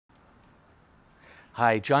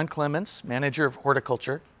Hi, John Clements, Manager of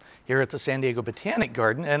Horticulture here at the San Diego Botanic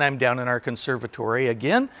Garden, and I'm down in our conservatory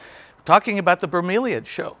again talking about the Bromeliad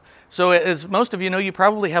show. So as most of you know, you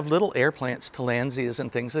probably have little air plants, tillandsias and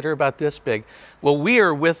things that are about this big. Well, we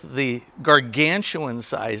are with the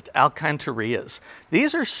gargantuan-sized alcantarias.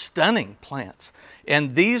 These are stunning plants,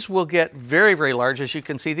 and these will get very, very large. As you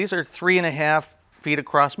can see, these are 3.5 feet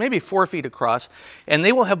across, maybe 4 feet across, and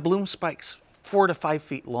they will have bloom spikes 4 to 5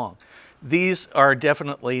 feet long. These are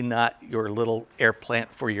definitely not your little air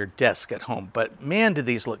plant for your desk at home, but man, do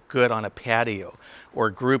these look good on a patio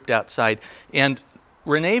or grouped outside. And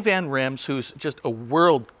Rene van Rems, who's just a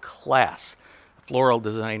world-class floral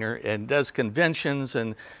designer and does conventions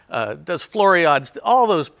and does floriades, all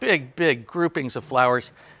those big, big groupings of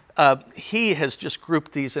flowers, he has just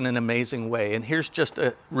grouped these in an amazing way. And here's just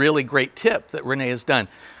a really great tip that Rene has done.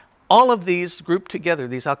 All of these grouped together,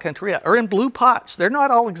 these alcantaria, are in blue pots. They're not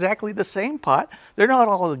all exactly the same pot. They're not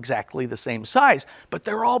all exactly the same size, but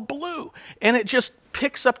they're all blue. And it just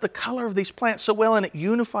picks up the color of these plants so well, and it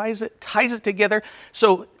unifies it, ties it together.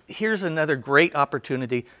 So here's another great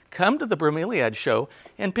opportunity. Come to the Bromeliad show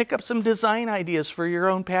and pick up some design ideas for your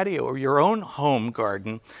own patio or your own home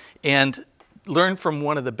garden, and learn from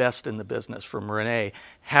one of the best in the business, from Rene,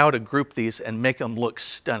 how to group these and make them look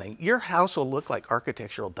stunning. Your house will look like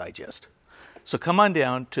Architectural Digest. So come on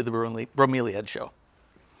down to the Bromeliad show.